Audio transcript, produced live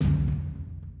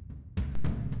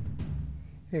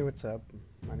Hey, what's up?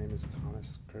 My name is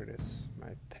Thomas Curtis. My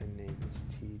pen name is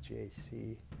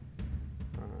TJC.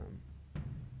 Um,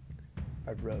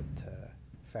 I've wrote to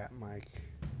Fat Mike,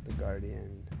 The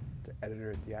Guardian, the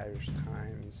editor at the Irish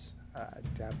Times,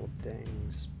 Dabbled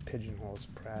Things, Pigeonholes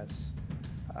Press,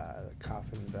 the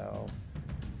Coffin Bell.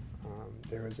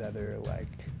 There was other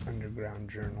underground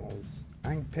journals. I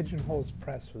think Pigeonholes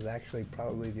Press was actually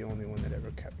probably the only one that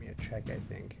ever cut me a check, I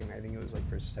think. And I think it was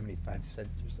for 75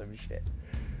 cents or some shit.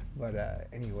 But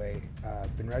anyway,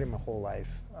 I've been writing my whole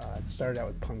life. It started out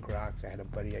with punk rock. I had a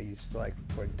buddy I used to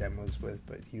record demos with,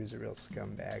 but he was a real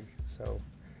scumbag. So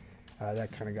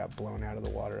that kind of got blown out of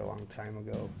the water a long time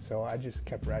ago. So I just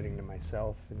kept writing to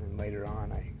myself, and then later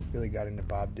on I really got into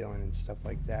Bob Dylan and stuff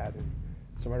like that. And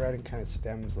so my writing kind of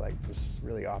stems just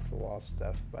really off the wall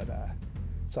stuff, but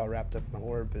it's all wrapped up in the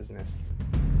horror business.